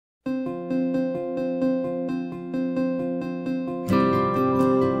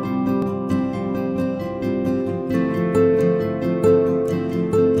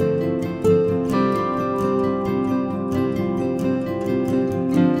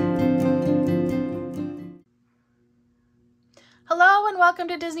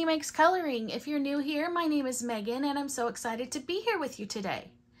welcome to Disney Makes Coloring. If you're new here, my name is Megan and I'm so excited to be here with you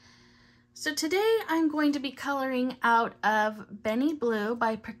today. So today I'm going to be coloring out of Benny Blue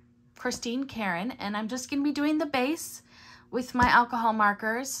by Christine Karen, and I'm just going to be doing the base with my alcohol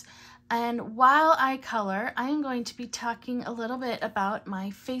markers. And while I color, I'm going to be talking a little bit about my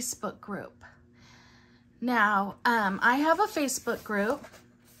Facebook group. Now, I have a Facebook group.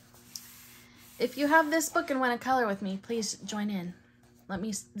 If you have this book and want to color with me, please join in. Let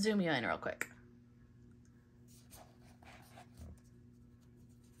me zoom you in real quick.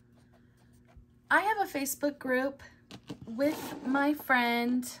 I have a Facebook group with my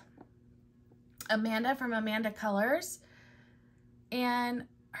friend Amanda from Amanda Colors, and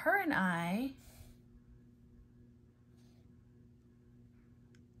her and I,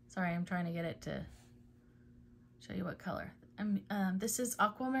 sorry, I'm trying to get it to show you what color. This is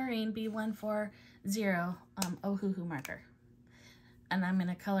Aquamarine B140 Ohuhu marker. And I'm going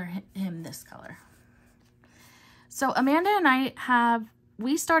to color him this color. So Amanda and I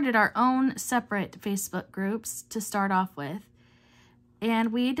we started our own separate Facebook groups to start off with.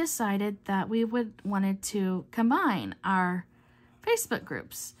 And we decided that we wanted to combine our Facebook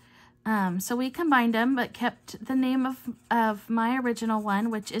groups. So we combined them, but kept the name of my original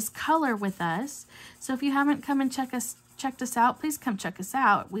one, which is Color With Us. So if you haven't come and checked us out, please come check us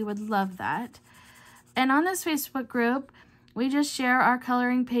out. We would love that. And on this Facebook group, we just share our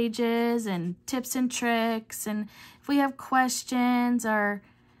coloring pages and tips and tricks. And if we have questions, or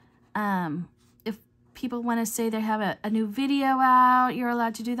if people want to say they have a new video out, you're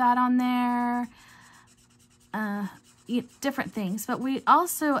allowed to do that on there. Different things. But we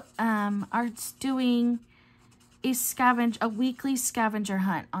also are doing a weekly scavenger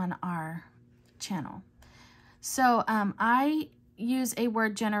hunt on our channel. So I use a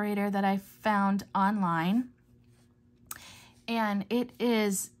word generator that I found online, and it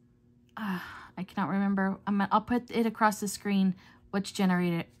is, I cannot remember. I'll put it across the screen which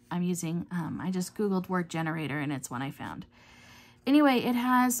generator I'm using. I just Googled word generator and it's one I found. Anyway, it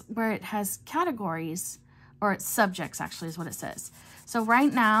has categories, or it's subjects actually is what it says. So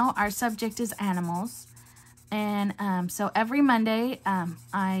right now our subject is animals, and so every Monday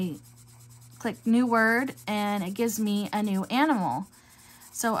I click new word and it gives me a new animal.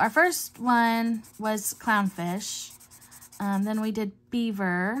 So our first one was clownfish, then we did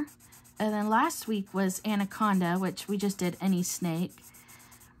beaver, and then last week was anaconda, which we just did any snake.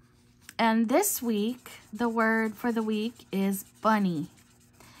 And this week the word for the week is bunny.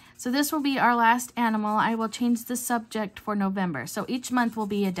 So this will be our last animal. I will change the subject for November, so each month will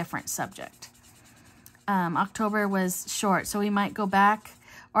be a different subject. October was short, so we might go back,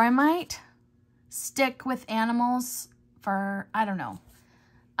 or I might stick with animals for, I don't know.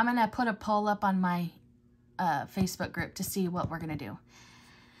 I'm going to put a poll up on my Facebook group to see what we're going to do.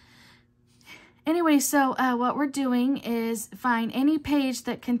 Anyway, so what we're doing is find any page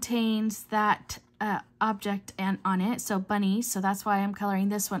that contains that object and on it. So bunny, so that's why I'm coloring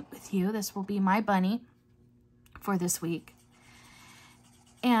this one with you. This will be my bunny for this week.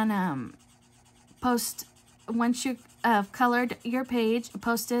 And post, once you colored your page,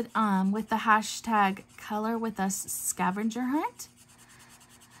 post it with the hashtag Color With Us Scavenger Hunt,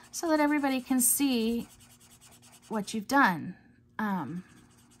 so that everybody can see what you've done.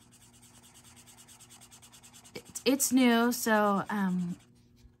 It's new, so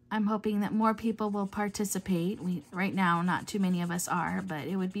I'm hoping that more people will participate. Right now, not too many of us are, but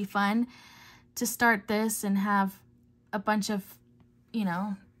it would be fun to start this and have a bunch of,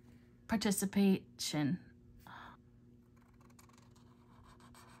 participation.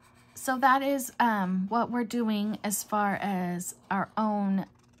 So that is what we're doing as far as our own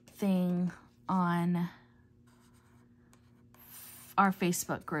thing on our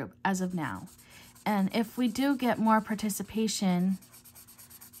Facebook group as of now. And if we do get more participation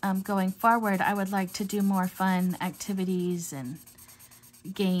going forward, I would like to do more fun activities and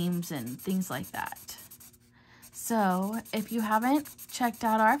games and things like that. So if you haven't checked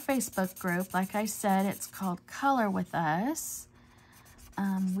out our Facebook group, like I said, it's called Color With Us.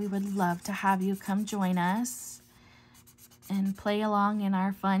 We would love to have you come join us and play along in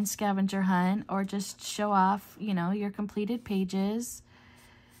our fun scavenger hunt, or just show off, your completed pages.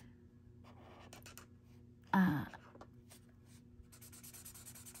 I'm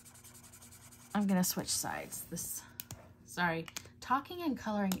going to switch sides. Sorry, talking and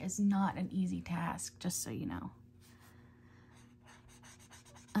coloring is not an easy task, just so you know.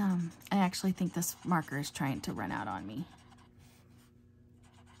 I actually think this marker is trying to run out on me.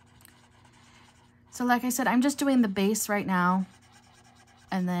 So like I said, I'm just doing the base right now,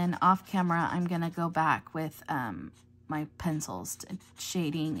 and then off camera I'm gonna go back with my pencils,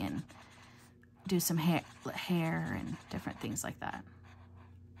 shading, and do some hair and different things like that.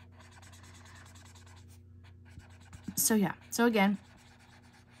 So yeah, so again,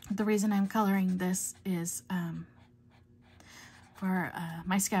 the reason I'm coloring this is for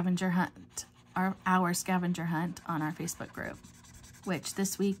my scavenger hunt, our scavenger hunt on our Facebook group, which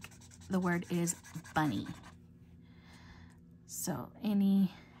this week the word is bunny. So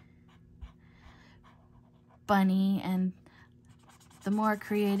any bunny, and the more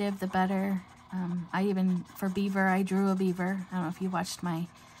creative, the better. For beaver, I drew a beaver. I don't know if you watched my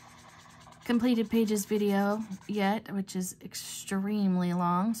completed pages video yet, which is extremely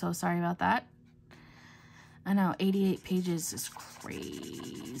long, so sorry about that. I know, 88 pages is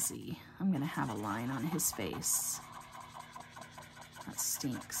crazy. I'm gonna have a line on his face. That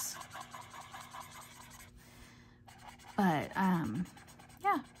stinks. But,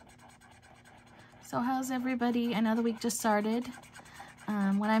 yeah. So how's everybody? I know the week just started.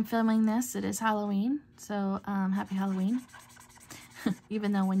 When I'm filming this, it is Halloween, so happy Halloween.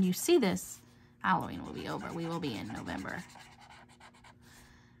 Even though when you see this, Halloween will be over. We will be in November.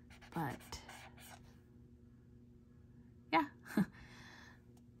 But, yeah.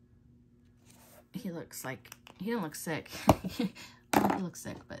 He don't look sick. Well, he looks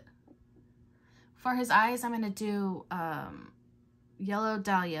sick, but for his eyes, I'm going to do Yellow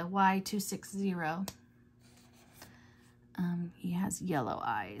Dahlia, Y260. He has yellow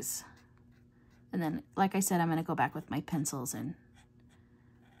eyes. And then, like I said, I'm going to go back with my pencils and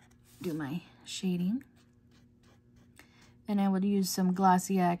do my shading. And I would use some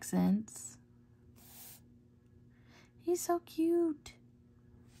glossy accents. He's so cute.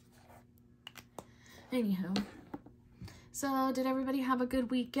 Anywho. So, did everybody have a good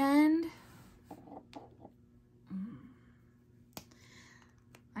weekend?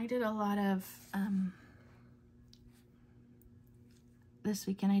 I did a lot of, this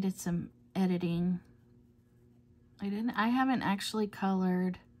weekend I did some editing. I haven't actually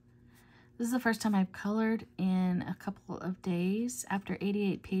colored. This is the first time I've colored in a couple of days. After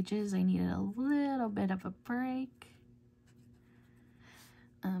 88 pages, I needed a little bit of a break.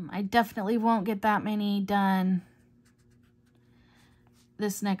 I definitely won't get that many done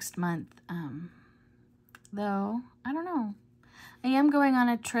this next month. Though, I don't know. I am going on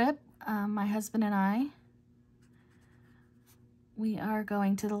a trip, my husband and I. We are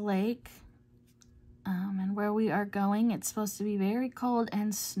going to the lake, and where we are going, it's supposed to be very cold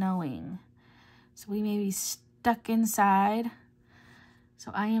and snowing. So we may be stuck inside.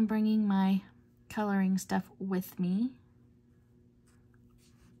 So I am bringing my coloring stuff with me.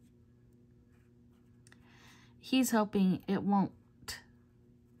 He's hoping it won't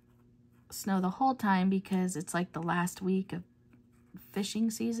snow the whole time because it's like the last week of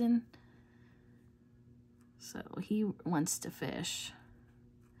fishing season. So he wants to fish.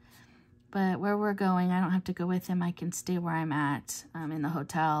 But where we're going, I don't have to go with him. I can stay where I'm at, in the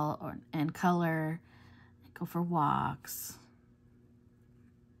hotel, and color, go for walks.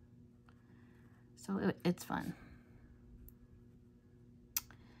 So it's fun.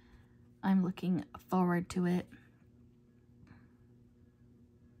 I'm looking forward to it.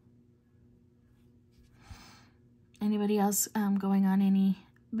 Anybody else going on any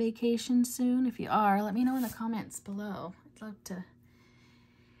vacation soon? If you are, let me know in the comments below. I'd love to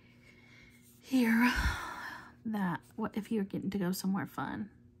hear that. What if you're getting to go somewhere fun?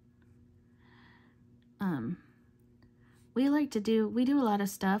 We do a lot of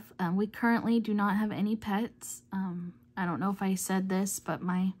stuff. We currently do not have any pets. I don't know if I said this, but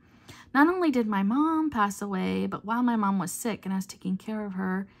not only did my mom pass away, but while my mom was sick and I was taking care of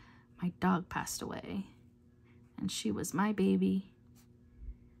her, my dog passed away. And she was my baby.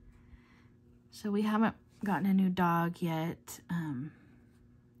 So we haven't gotten a new dog yet.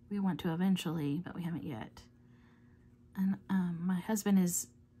 We want to eventually, but we haven't yet. And my husband is,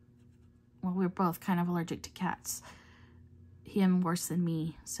 well, we're both kind of allergic to cats. Him worse than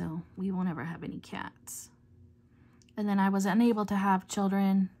me, so we won't ever have any cats. And then I was unable to have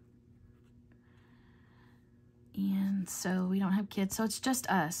children. And so we don't have kids, so it's just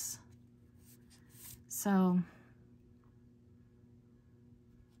us. So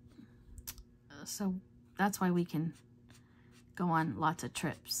that's why we can go on lots of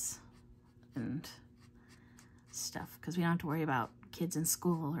trips and stuff, because we don't have to worry about kids in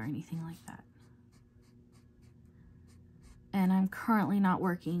school or anything like that. And I'm currently not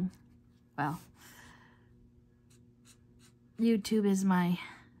working. Well, YouTube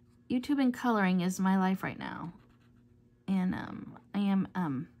and coloring is my life right now. And I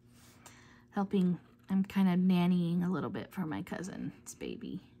am helping, I'm kind of nannying a little bit for my cousin's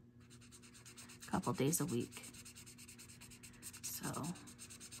baby. Couple days a week.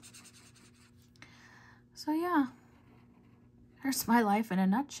 So yeah, here's my life in a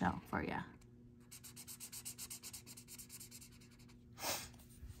nutshell for you.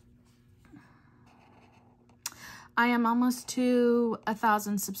 I am almost to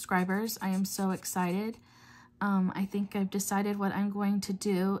 1,000 subscribers. I am so excited. I think I've decided what I'm going to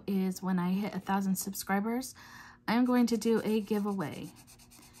do is when I hit 1,000 subscribers, I'm going to do a giveaway.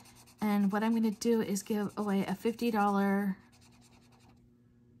 And what I'm going to do is give away a $50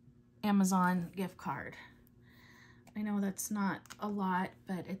 Amazon gift card. I know that's not a lot,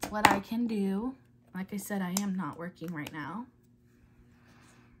 but it's what I can do. Like I said, I am not working right now.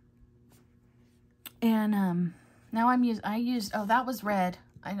 And now I used, oh, that was red.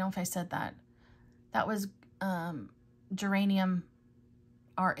 I don't know if I said that. That was geranium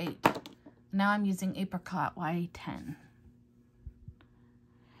R8. Now I'm using apricot Y10.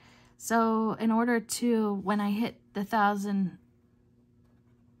 So in order to, when I hit the 1,000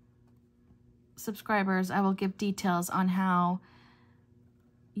 subscribers, I will give details on how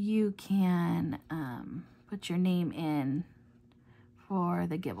you can put your name in for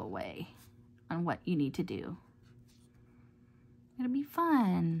the giveaway, on what you need to do. It'll be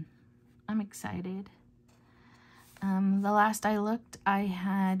fun. I'm excited. The last I looked, I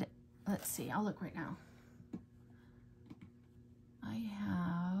had, let's see, I'll look right now. I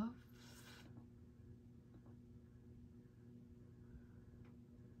have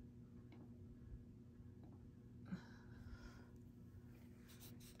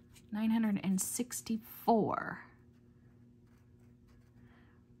 964.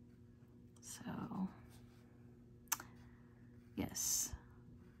 So, yes.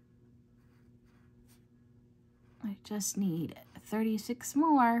 I just need 36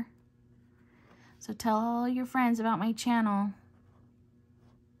 more. So tell all your friends about my channel.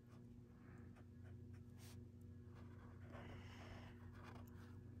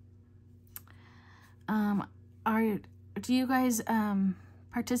 Do you guys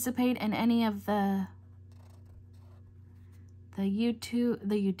participate in any of the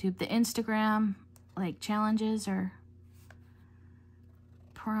Instagram like challenges or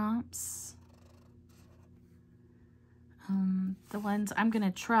prompts? The ones I'm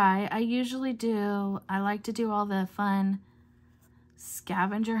gonna try, I usually do, I like to do all the fun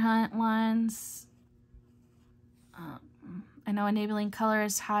scavenger hunt ones. I know Enabling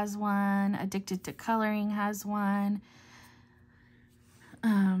Colors has one, Addicted to Coloring has one.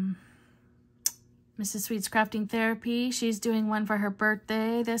 Mrs. Sweet's Crafting Therapy, she's doing one for her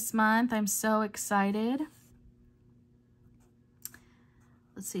birthday this month. I'm so excited.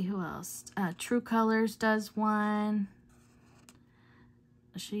 Let's see who else. True Colors does one.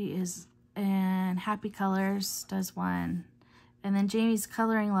 She is, and Happy Colors does one. And then Jamie's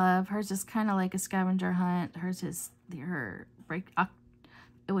Coloring Love, hers is kind of like a scavenger hunt. Hers is her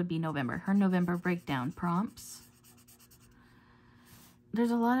it would be November, her November breakdown prompts.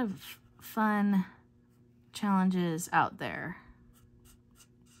 There's a lot of fun challenges out there.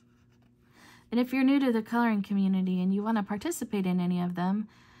 And if you're new to the coloring community and you want to participate in any of them,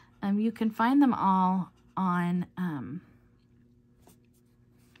 you can find them all on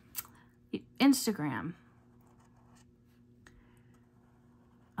Instagram.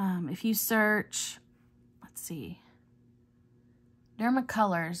 If you search, let's see, Derma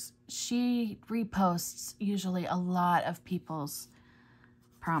Colors, she reposts usually a lot of people's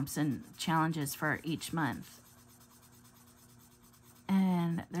prompts and challenges for each month.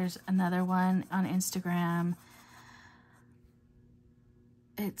 And there's another one on Instagram.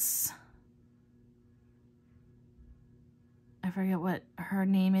 It's, I forget what her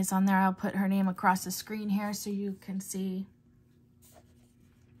name is on there. I'll put her name across the screen here so you can see.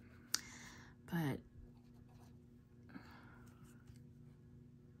 But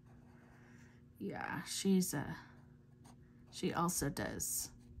yeah, she also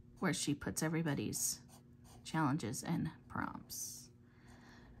does where she puts everybody's challenges and prompts.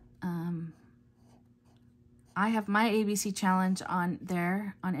 I have my ABC challenge on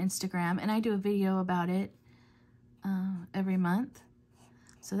there on Instagram, and I do a video about it every month.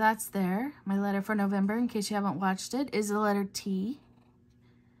 So that's there. My letter for November, in case you haven't watched it, is the letter T.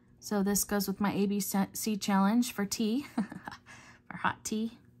 So this goes with my ABC challenge for tea, for hot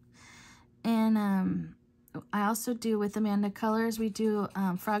tea. And I also do with Amanda Colors, we do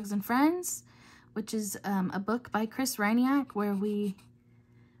Frogs and Friends, which is a book by Chris Reiniak, where we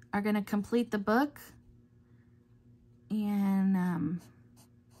are going to complete the book. And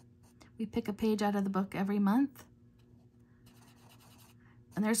we pick a page out of the book every month.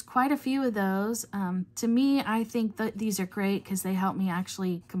 And there's quite a few of those. To me, I think that these are great because they help me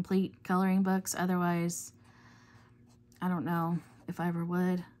actually complete coloring books. Otherwise, I don't know. if I ever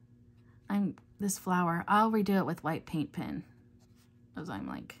would. This flower, I'll redo it with white paint pen, because I'm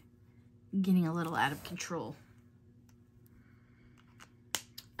like getting a little out of control.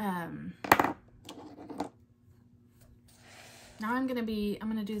 Now I'm gonna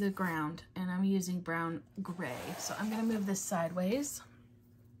do the ground, and I'm using brown gray. So I'm gonna move this sideways.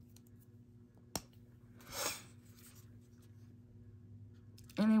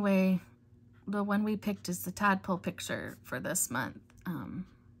 Anyway, the one we picked is the tadpole picture for this month.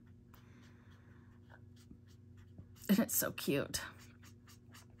 And it's so cute.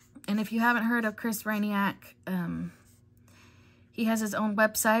 And if you haven't heard of Chris Rainiac, he has his own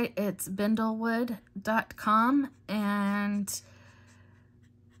website. It's bindlewood.com, and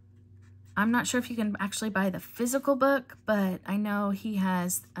I'm not sure if you can actually buy the physical book, but I know he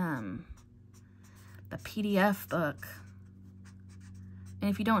has the PDF book. And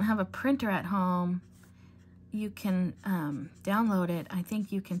if you don't have a printer at home, you can download it. I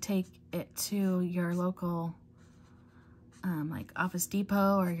think you can take it to your local like Office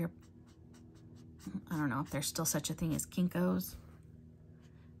Depot, or your, I don't know if there's still such a thing as Kinko's,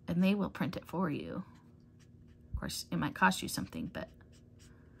 and they will print it for you. Of course, it might cost you something, but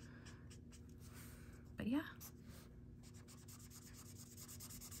yeah.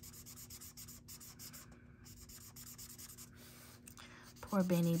 Poor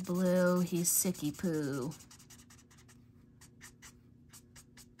Benny Blue, he's sicky poo.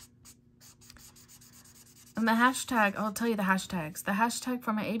 And the hashtag, I'll tell you the hashtags. The hashtag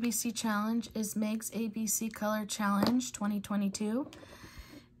for my ABC challenge is Meg's ABC Color Challenge 2022.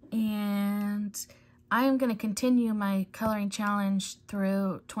 And I am going to continue my coloring challenge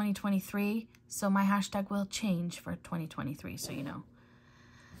through 2023. So my hashtag will change for 2023, so you know.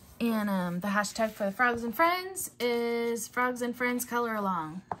 And the hashtag for the Frogs and Friends is Frogs and Friends Color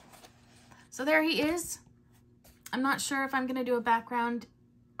Along. So there he is. I'm not sure if I'm going to do a background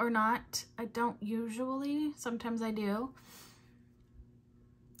or not. I don't usually. Sometimes I do.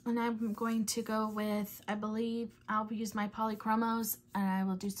 And I'm going to go with, I believe I'll use my polychromos, and I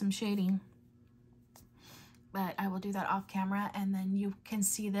will do some shading. But I will do that off camera, and then you can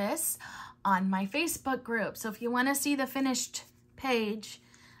see this on my Facebook group. So if you want to see the finished page,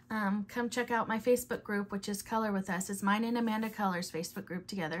 come check out my Facebook group, which is Color With Us. It's mine and Amanda Color's Facebook group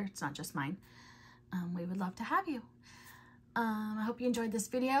together. It's not just mine. We would love to have you. I hope you enjoyed this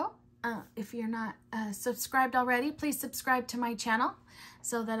video. If you're not subscribed already, please subscribe to my channel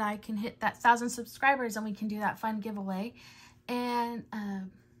so that I can hit that 1,000 subscribers and we can do that fun giveaway. And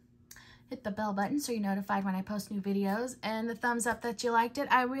hit the bell button so you're notified when I post new videos, and the thumbs up that you liked it.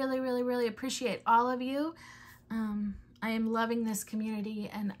 I really, really, really appreciate all of you. I am loving this community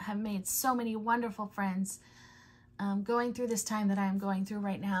and have made so many wonderful friends going through this time that I am going through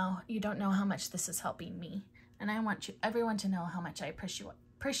right now. You don't know how much this is helping me. And I want everyone to know how much I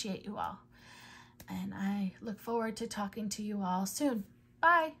appreciate you all. And I look forward to talking to you all soon.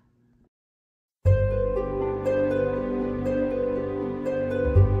 Bye.